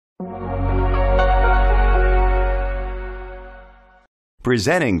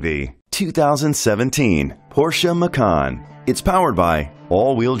Presenting the 2017 Porsche Macan. It's powered by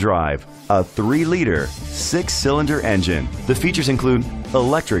all-wheel drive, a 3-liter, 6-cylinder engine. The features include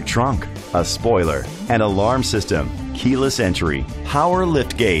electric trunk, a spoiler, an alarm system, keyless entry, power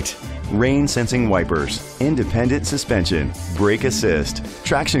liftgate, rain-sensing wipers, independent suspension, brake assist,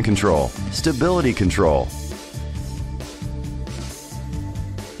 traction control, stability control.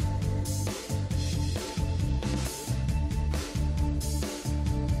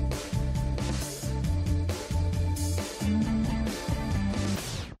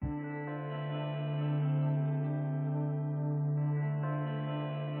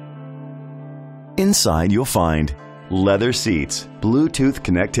 Inside you'll find leather seats, Bluetooth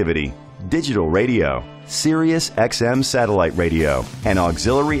connectivity, digital radio, Sirius XM satellite radio, and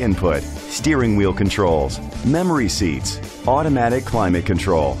auxiliary input, steering wheel controls, memory seats, automatic climate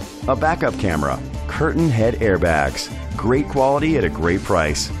control, a backup camera, curtain head airbags. Great quality at a great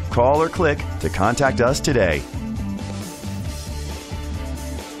price. Call or click to contact us today.